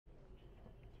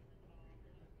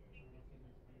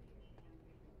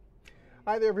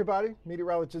Hi there, everybody.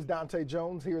 Meteorologist Dontae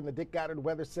Jones here in the Dick Goddard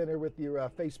Weather Center with your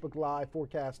Facebook Live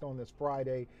forecast on this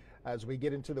Friday. As we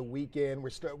get into the weekend,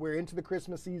 we're into the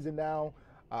Christmas season now.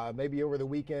 Maybe over the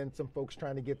weekend, some folks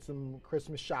trying to get some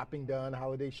Christmas shopping done,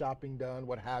 holiday shopping done,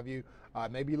 what have you.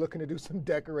 Maybe looking to do some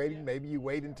decorating. Maybe you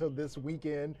wait until this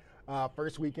weekend,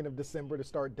 first weekend of December, to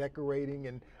start decorating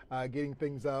and getting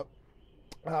things up.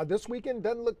 This weekend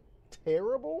doesn't look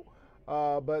terrible.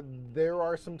 But there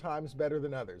are some times better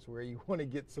than others where you want to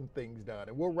get some things done.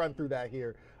 And we'll run through that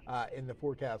here in the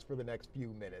forecast for the next few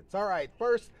minutes. All right,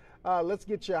 first, let's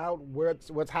get you out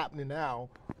what's happening now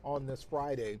on this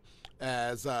Friday.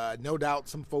 As no doubt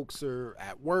some folks are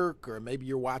at work, or maybe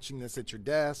you're watching this at your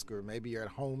desk, or maybe you're at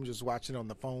home just watching on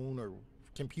the phone or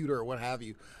computer or what have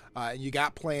you. And you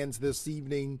got plans this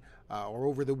evening or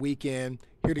over the weekend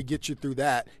here to get you through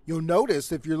that. You'll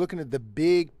notice if you're looking at the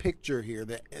big picture here,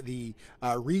 the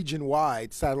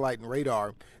region-wide satellite and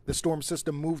radar, the storm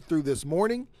system moved through this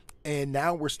morning, and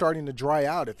now we're starting to dry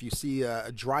out. If you see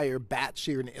a drier batch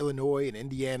here in Illinois and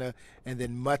Indiana, and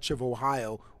then much of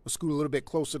Ohio, we'll scoot a little bit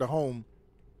closer to home,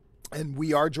 and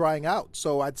we are drying out.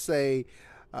 So I'd say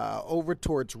over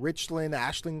towards Richland,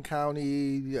 Ashland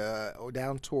County,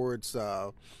 down towards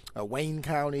Wayne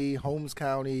County, Holmes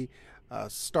County,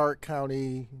 Stark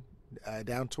County,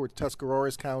 down towards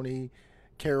Tuscarawas County,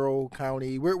 Carroll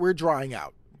County. We're drying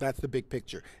out. That's the big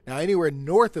picture. Now, anywhere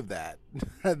north of that,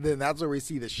 then that's where we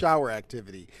see the shower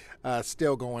activity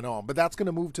still going on. But that's going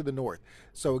to move to the north.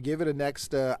 So give it a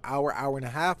next hour, hour and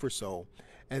a half or so,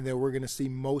 and then we're going to see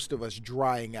most of us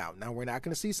drying out. Now, we're not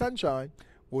going to see sunshine.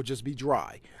 We'll just be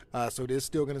dry. So it is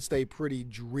still going to stay pretty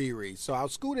dreary. So I'll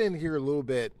scoot in here a little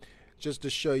bit just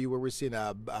to show you where we're seeing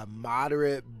a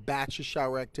moderate batch of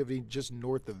shower activity just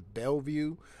north of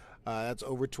Bellevue. That's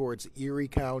over towards Erie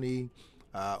County,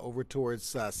 over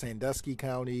towards Sandusky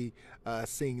County,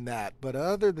 seeing that. But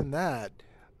other than that,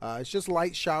 it's just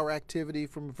light shower activity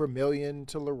from Vermilion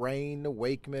to Lorain to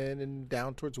Wakeman and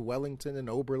down towards Wellington and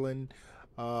Oberlin.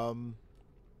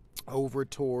 Over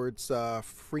towards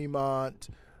Fremont,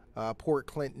 Port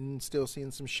Clinton, still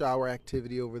seeing some shower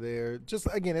activity over there. Just,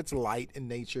 again, it's light in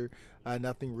nature,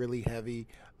 nothing really heavy.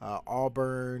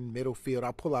 Auburn, Middlefield,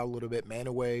 I'll pull out a little bit.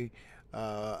 Manaway,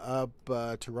 up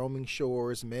to Roaming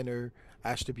Shores, Menor,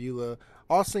 Ashtabula,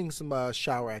 all seeing some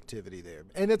shower activity there.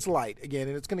 And it's light, again,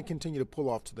 and it's going to continue to pull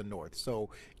off to the north. So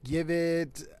give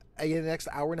it, again, the next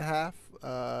hour and a half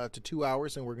to 2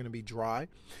 hours, and we're going to be dry.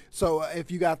 So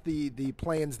if you got the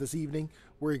plans this evening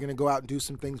where you're going to go out and do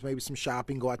some things, maybe some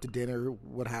shopping, go out to dinner,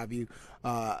 what have you,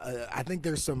 I think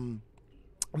there's some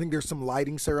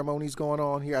lighting ceremonies going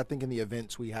on here. I think in the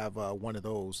events we have one of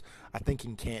those. I think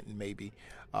in Canton maybe.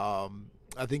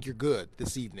 I think you're good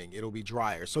this evening. It'll be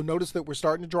drier. So notice that we're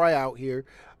starting to dry out here.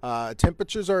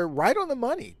 Temperatures are right on the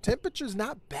money. Temperatures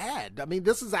not bad. I mean,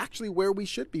 this is actually where we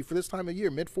should be for this time of year,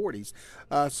 mid-40s.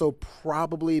 So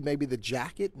probably maybe the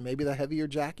jacket, maybe the heavier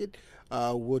jacket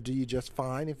will do you just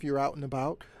fine if you're out and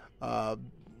about.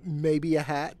 Maybe a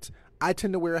hat. I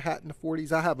tend to wear a hat in the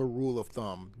 40s. I have a rule of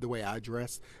thumb the way I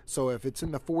dress. So if it's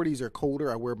in the 40s or colder,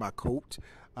 I wear my coat.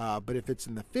 But if it's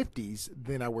in the 50s,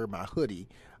 then I wear my hoodie.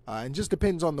 And just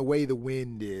depends on the way the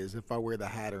wind is, if I wear the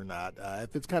hat or not.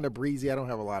 If it's kind of breezy, I don't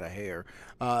have a lot of hair.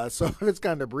 So if it's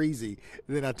kind of breezy,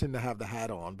 then I tend to have the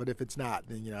hat on. But if it's not,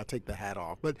 then, I take the hat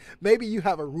off. But maybe you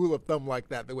have a rule of thumb like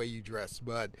that, the way you dress.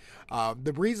 But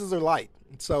the breezes are light,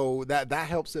 so that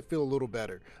helps it feel a little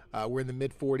better. We're in the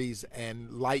mid-40s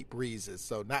and light breezes,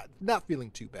 so not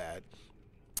feeling too bad.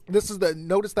 This is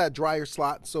notice that drier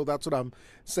slot, so that's what I'm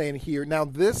saying here. Now,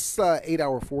 this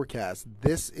 8-hour forecast,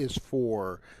 this is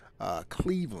for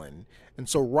Cleveland, and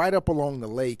so right up along the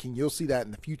lake, and you'll see that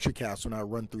in the future cast when I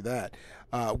run through that.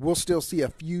 We'll still see a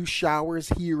few showers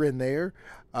here and there,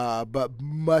 but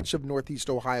much of northeast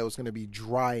Ohio is going to be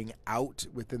drying out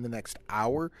within the next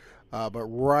hour. But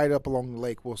right up along the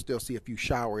lake, we'll still see a few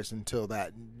showers until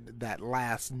that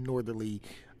last northerly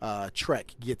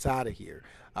trek gets out of here.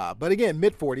 But again,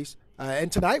 mid-40s.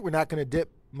 And tonight, we're not going to dip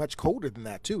much colder than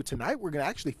that, too. Tonight, we're going to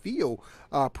actually feel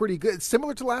pretty good,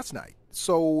 similar to last night.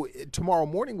 So tomorrow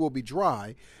morning will be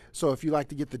dry. So if you like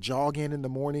to get the jog in the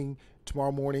morning,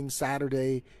 tomorrow morning,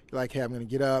 Saturday, you're like, hey, I'm going to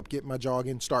get up, get my jog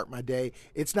in, start my day.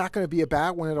 It's not going to be a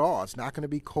bad one at all. It's not going to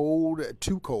be cold,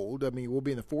 too cold. I mean, we'll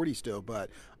be in the 40s still, but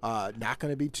not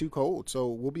going to be too cold. So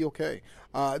we'll be okay.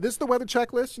 This is the weather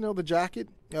checklist. The jacket,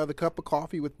 the cup of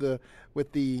coffee with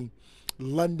the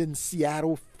London,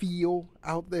 Seattle feel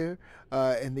out there,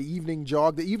 and the evening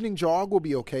jog. The evening jog will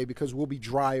be okay because we'll be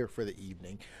drier for the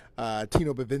evening.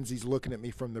 Tino Bavenzi's looking at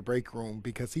me from the break room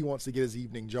because he wants to get his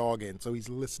evening jog in, so he's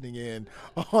listening in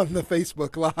on the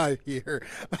Facebook Live here.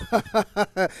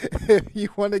 If you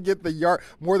want to get the yard,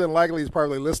 more than likely he's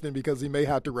probably listening because he may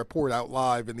have to report out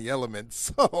live in the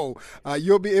elements. So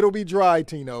it'll be dry,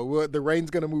 Tino. The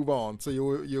rain's going to move on, so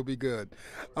you'll be good.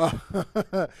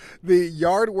 The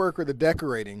yard work or the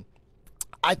decorating,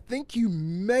 I think you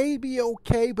may be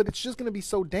okay, but it's just going to be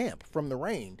so damp from the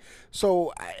rain.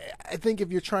 So I think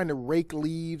if you're trying to rake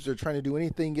leaves or trying to do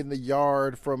anything in the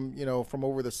yard from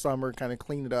over the summer, kind of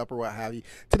clean it up or what have you,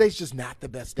 today's just not the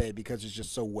best day because it's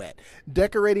just so wet.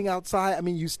 Decorating outside, I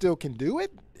mean, you still can do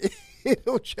it.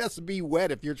 It'll just be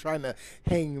wet if you're trying to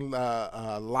hang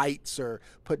lights or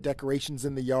put decorations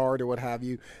in the yard or what have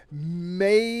you.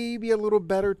 Maybe a little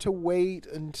better to wait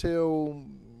until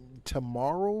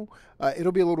tomorrow.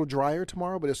 It'll be a little drier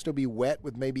tomorrow, but it'll still be wet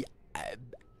with maybe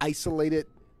isolated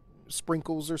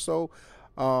sprinkles or so.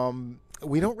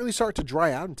 We don't really start to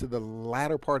dry out until the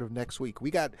latter part of next week.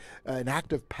 We got an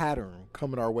active pattern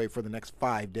coming our way for the next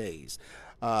 5 days.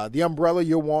 The umbrella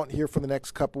you'll want here for the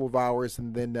next couple of hours,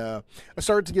 and then I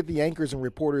started to get the anchors and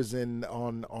reporters in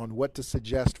on what to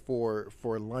suggest for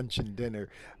lunch and dinner.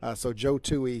 So Joe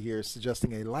Tui here is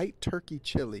suggesting a light turkey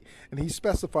chili, and he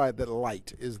specified that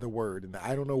light is the word. And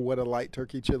I don't know what a light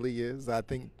turkey chili is. I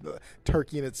think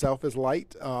turkey in itself is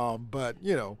light, but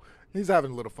he's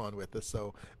having a little fun with us.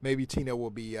 So maybe Tino will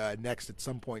be next at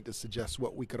some point to suggest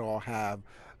what we could all have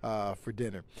for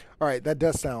dinner. All right, that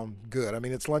does sound good. I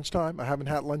mean, it's lunchtime. I haven't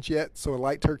had lunch yet, so a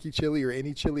light turkey chili or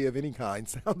any chili of any kind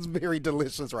sounds very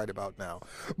delicious right about now.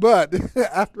 But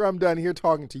after I'm done here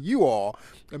talking to you all,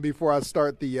 and before I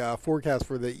start the forecast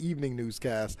for the evening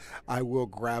newscast, I will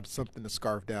grab something to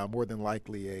scarf down, more than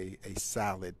likely a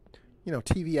salad.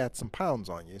 TV adds some pounds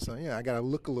on you, so I got to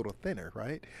look a little thinner,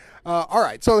 right? All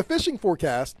right, so the fishing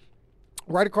forecast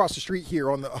right across the street here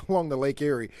along the Lake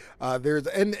Erie, there's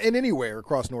and anywhere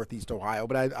across Northeast Ohio,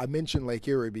 but I mentioned Lake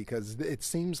Erie because it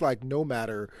seems like no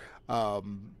matter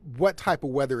what type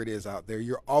of weather it is out there,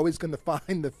 you're always going to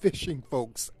find the fishing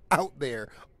folks out there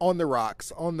on the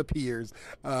rocks, on the piers,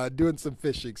 doing some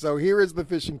fishing. So here is the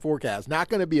fishing forecast. Not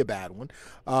going to be a bad one.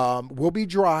 Will be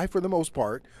dry for the most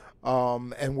part.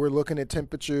 And we're looking at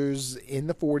temperatures in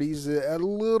the 40s, a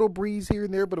little breeze here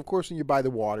and there, but of course when you're by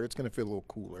the water, it's going to feel a little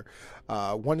cooler.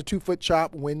 1 to 2 foot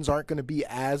chop, winds aren't going to be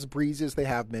as breezy as they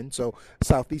have been, so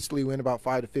southeasterly wind about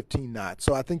 5 to 15 knots.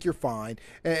 So I think you're fine.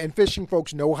 And fishing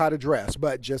folks know how to dress,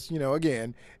 but just,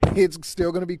 again, it's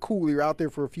still going to be cool. You're out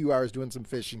there for a few hours doing some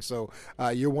fishing, so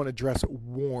you'll want to dress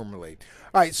warmly.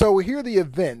 All right, so here are the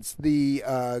events. The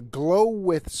Glow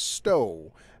with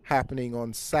Stowe happening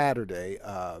on Saturday.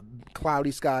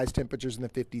 Cloudy skies, temperatures in the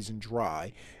 50s and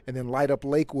dry. And then Light Up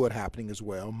Lakewood happening as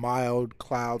well. Mild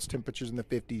clouds, temperatures in the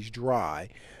 50s, dry.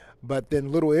 But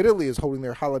then Little Italy is holding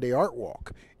their holiday art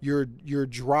walk. You're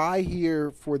dry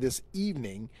here for this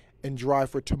evening and dry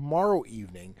for tomorrow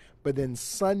evening. But then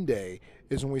Sunday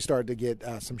is when we start to get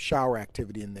some shower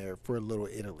activity in there for Little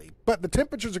Italy. But the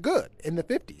temperatures are good in the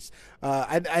 50s.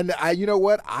 And I, you know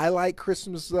what? I like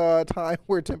Christmas time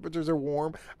where temperatures are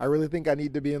warm. I really think I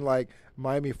need to be in like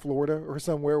Miami, Florida or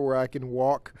somewhere where I can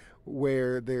walk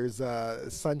where there's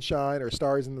sunshine or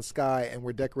stars in the sky and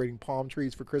we're decorating palm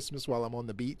trees for Christmas while I'm on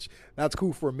the beach. That's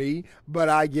cool for me, but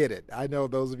I get it. I know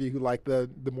those of you who like the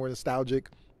more nostalgic,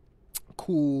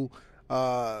 cool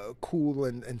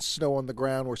and snow on the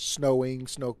ground or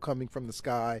snow coming from the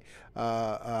sky.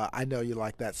 I know you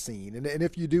like that scene. And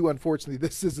if you do, unfortunately,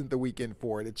 this isn't the weekend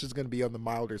for it. It's just going to be on the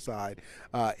milder side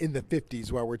in the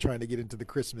 50s while we're trying to get into the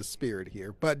Christmas spirit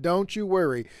here. But don't you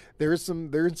worry. There's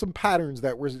some patterns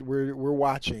that we're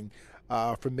watching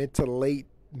from mid to late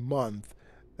month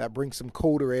that brings some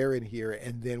colder air in here.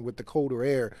 And then with the colder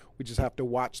air, we just have to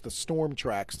watch the storm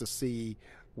tracks to see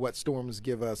what storms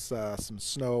give us some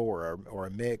snow or a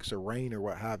mix or rain or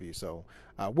what have you. So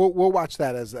we'll watch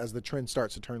that as the trend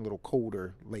starts to turn a little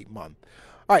colder late month.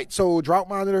 All right, so drought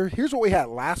monitor. Here's what we had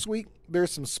last week.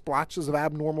 There's some splotches of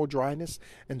abnormal dryness,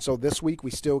 and so this week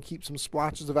we still keep some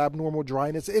splotches of abnormal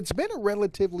dryness. It's been a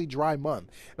relatively dry month,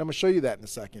 and I'm going to show you that in a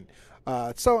second.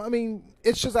 So, I mean,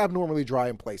 it's just abnormally dry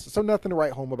in places, so nothing to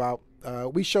write home about.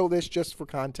 We show this just for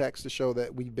context to show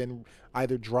that we've been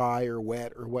either dry or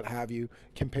wet or what have you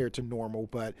compared to normal,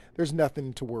 but there's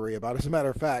nothing to worry about. As a matter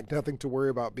of fact, nothing to worry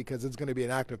about because it's going to be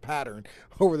an active pattern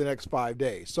over the next 5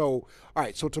 days. So, all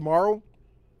right, so tomorrow,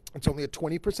 it's only a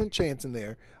 20% chance in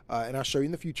there, and I'll show you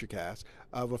in the future cast,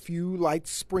 of a few light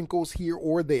sprinkles here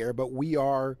or there, but we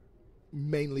are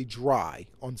mainly dry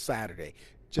on Saturday,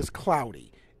 just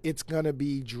cloudy. It's going to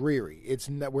be dreary.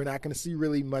 We're not going to see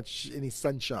really much any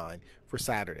sunshine for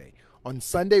Saturday. On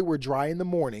Sunday, we're dry in the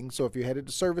morning, so if you're headed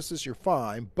to services, you're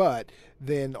fine. But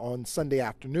then on Sunday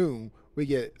afternoon, we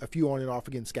get a few on and off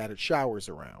again scattered showers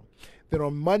around. Then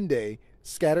on Monday,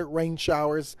 scattered rain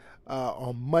showers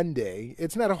on Monday.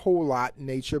 It's not a whole lot in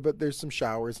nature, but there's some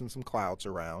showers and some clouds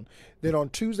around. Then on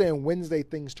Tuesday and Wednesday,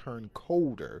 things turn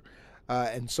colder.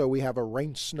 And so we have a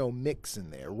rain-snow mix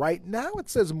in there. Right now it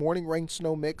says morning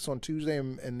rain-snow mix on Tuesday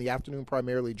and the afternoon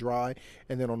primarily dry.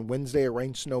 And then on Wednesday a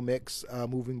rain-snow mix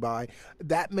moving by.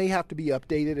 That may have to be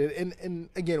updated. And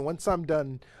again, once I'm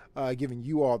done giving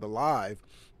you all the live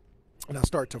and I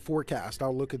start to forecast,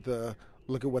 I'll look at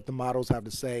what the models have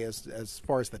to say as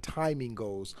far as the timing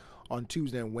goes on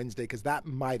Tuesday and Wednesday, because that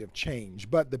might have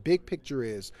changed. But the big picture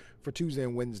is for Tuesday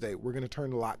and Wednesday, we're going to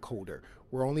turn a lot colder.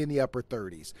 We're only in the upper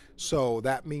 30s. So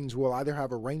that means we'll either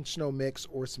have a rain-snow mix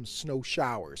or some snow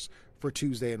showers for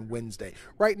Tuesday and Wednesday.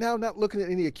 Right now, not looking at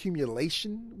any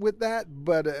accumulation with that,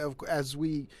 but as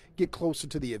we get closer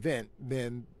to the event,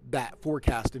 then that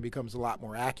forecasting becomes a lot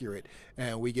more accurate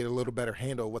and we get a little better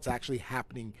handle of what's actually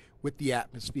happening with the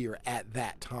atmosphere at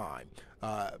that time.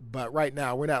 But right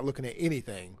now, we're not looking at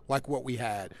anything like what we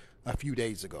had a few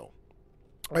days ago.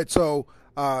 All right, so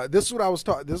this is what I was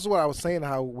This is what I was saying.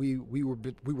 How we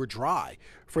were dry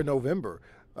for November.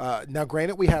 Now,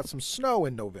 granted, we had some snow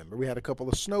in November. We had a couple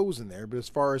of snows in there, but as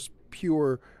far as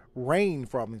pure rain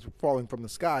falling from the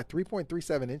sky,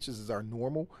 3.37 inches is our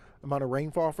normal amount of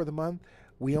rainfall for the month.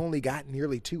 We only got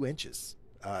nearly 2 inches.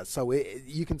 So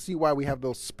you can see why we have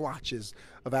those splotches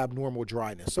of abnormal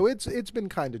dryness. So it's been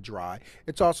kind of dry.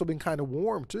 It's also been kind of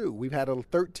warm too. We've had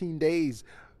 13 days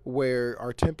where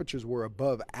our temperatures were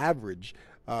above average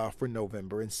for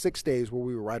November, and 6 days where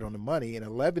we were right on the money, and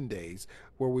 11 days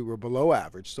where we were below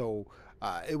average. So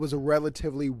it was a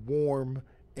relatively warm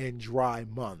and dry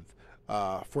month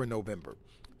for November.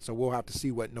 So we'll have to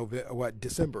see what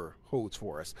December holds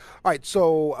for us. All right,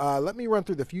 so let me run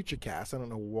through the future cast. I don't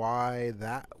know why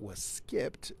that was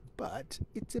skipped, but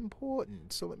it's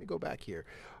important. So let me go back here.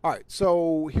 All right,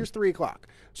 so here's 3 o'clock.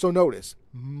 So notice,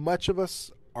 much of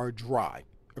us are dry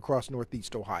across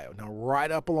northeast Ohio. Now, right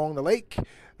up along the lake,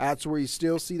 that's where you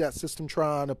still see that system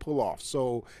trying to pull off.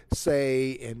 So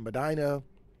say in Medina,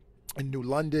 in New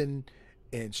London,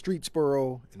 in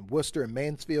Streetsboro, in Worcester, and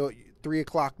Mansfield, 3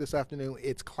 o'clock this afternoon,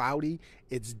 it's cloudy,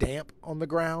 it's damp on the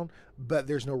ground, but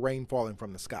there's no rain falling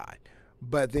from the sky.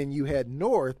 But then you head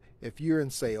north, if you're in,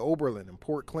 say, Oberlin and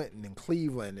Port Clinton and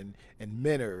Cleveland and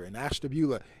Mentor and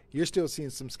Ashtabula, you're still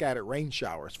seeing some scattered rain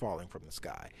showers falling from the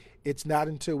sky. It's not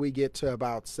until we get to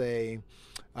about, say,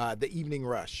 the evening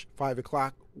rush, 5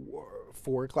 o'clock,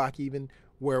 4 o'clock even,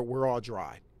 where we're all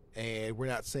dry. And we're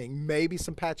not seeing maybe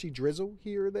some patchy drizzle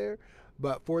here or there,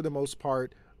 but for the most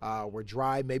part, we're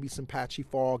dry, maybe some patchy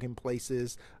fog in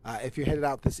places. If you're headed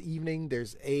out this evening,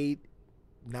 there's 8,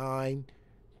 9,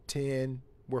 10,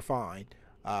 we're fine.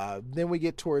 Then we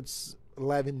get towards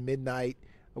 11, midnight,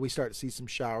 we start to see some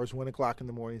showers. 1 o'clock in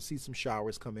the morning, see some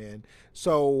showers come in.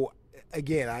 So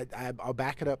again, I'll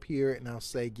back it up here and I'll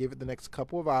say give it the next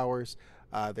couple of hours.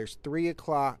 There's 3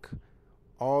 o'clock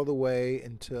all the way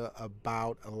until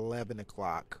about 11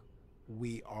 o'clock.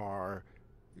 We are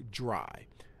dry.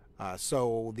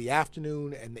 So the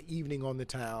afternoon and the evening on the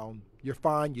town, you're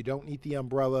fine. You don't need the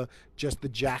umbrella, just the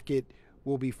jacket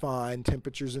will be fine.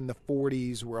 Temperatures in the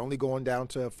 40s. We're only going down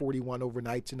to 41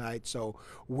 overnight tonight. So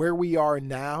where we are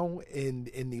now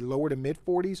in the lower to mid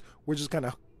 40s, we're just kind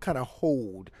of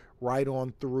hold right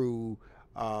on through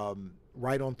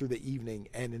the evening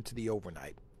and into the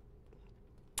overnight.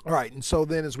 All right, and so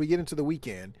then as we get into the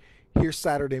weekend, here's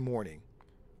Saturday morning.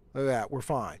 Look at that, we're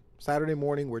fine. Saturday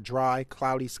morning, we're dry,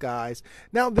 cloudy skies.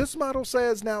 Now, this model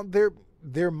says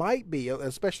there might be,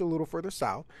 especially a little further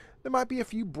south, there might be a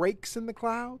few breaks in the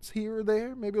clouds here or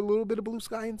there, maybe a little bit of blue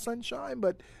sky and sunshine,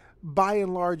 but by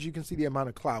and large, you can see the amount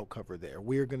of cloud cover there.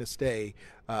 We're going to stay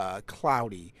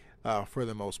cloudy for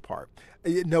the most part.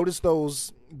 Notice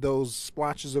those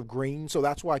splotches of green, so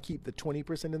that's why I keep the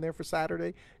 20% in there for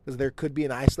Saturday, because there could be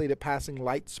an isolated passing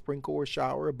light sprinkle or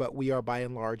shower, but we are by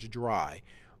and large dry,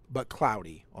 but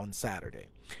cloudy on Saturday.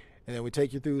 And then we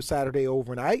take you through Saturday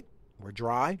overnight. We're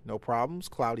dry, no problems,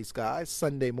 cloudy skies.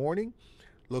 Sunday morning,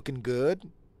 looking good,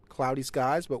 cloudy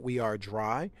skies, but we are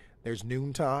dry. There's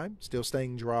noontime, still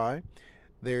staying dry.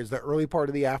 There's the early part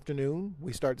of the afternoon.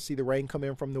 We start to see the rain come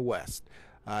in from the west.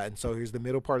 And so here's the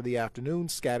middle part of the afternoon.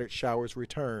 Scattered showers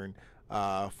return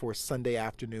for Sunday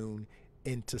afternoon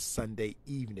into Sunday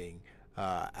evening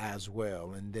as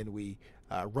well. And then we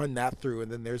run that through.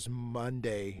 And then there's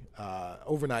Monday,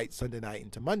 overnight, Sunday night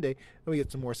into Monday. And we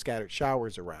get some more scattered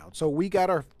showers around. So we got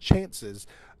our chances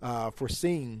for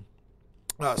seeing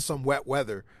some wet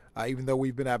weather Even though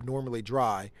we've been abnormally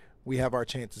dry, we have our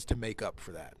chances to make up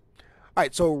for that. All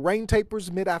right, so rain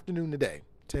tapers mid-afternoon today.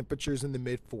 Temperatures in the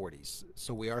mid-40s.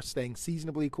 So we are staying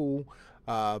seasonably cool,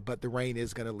 but the rain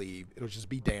is going to leave. It'll just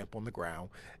be damp on the ground.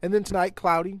 And then tonight,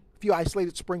 cloudy. A few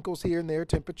isolated sprinkles here and there.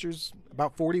 Temperatures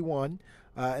about 41.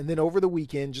 And then over the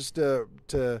weekend, just to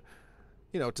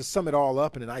sum it all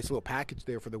up in a nice little package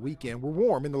there for the weekend, we're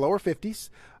warm in the lower 50s.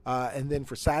 And then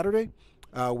for Saturday,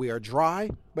 we are dry,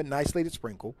 but an isolated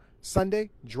sprinkle.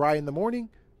 Sunday, dry in the morning,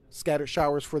 scattered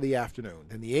showers for the afternoon.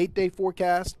 Then the 8-day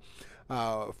forecast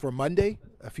for Monday,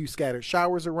 a few scattered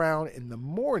showers around in the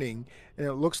morning, and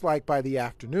it looks like by the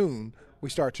afternoon we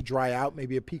start to dry out,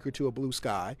 maybe a peak or two of blue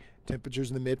sky, temperatures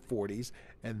in the mid-40s.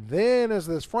 And then as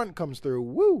this front comes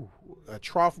through, a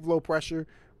trough of low pressure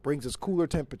brings us cooler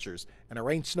temperatures and a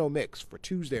rain-snow mix for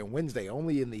Tuesday and Wednesday,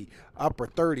 only in the upper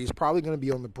 30s, probably going to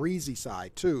be on the breezy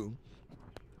side too.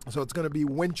 So it's going to be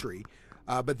wintry.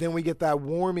 But then we get that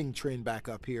warming trend back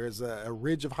up here as a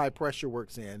ridge of high pressure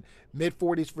works in.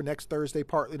 Mid-40s for next Thursday,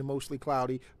 partly to mostly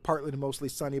cloudy, partly to mostly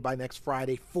sunny by next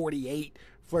Friday, 48,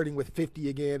 flirting with 50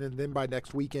 again. And then by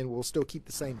next weekend, we'll still keep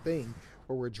the same thing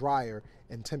where we're drier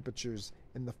and temperatures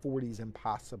in the 40s and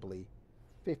possibly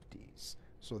 50s.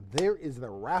 So there is the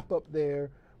wrap up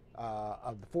there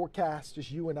of the forecast,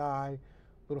 just you and I,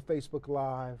 a little Facebook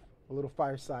Live, a little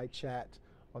fireside chat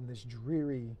on this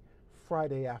dreary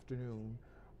Friday afternoon.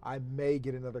 I may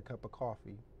get another cup of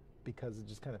coffee because it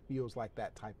just kind of feels like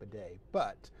that type of day.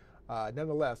 But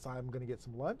nonetheless, I'm going to get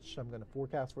some lunch. I'm going to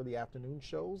forecast for the afternoon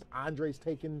shows. Andre's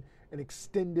taking an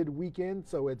extended weekend,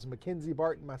 so it's Mackenzie,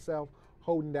 Bart, and myself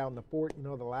holding down the fort. You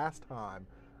know, the last time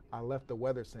I left the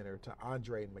Weather Center to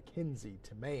Andre and Mackenzie,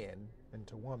 to man and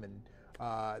to woman,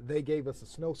 they gave us a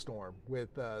snowstorm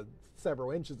with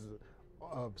several inches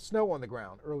of snow on the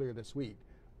ground earlier this week.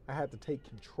 I had to take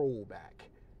control back.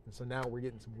 And so now we're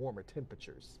getting some warmer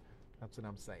temperatures. That's what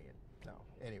I'm saying. No,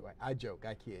 anyway, I joke,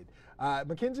 I kid.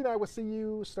 Mackenzie and I will see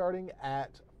you starting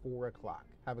at 4 o'clock.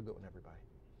 Have a good one, everybody.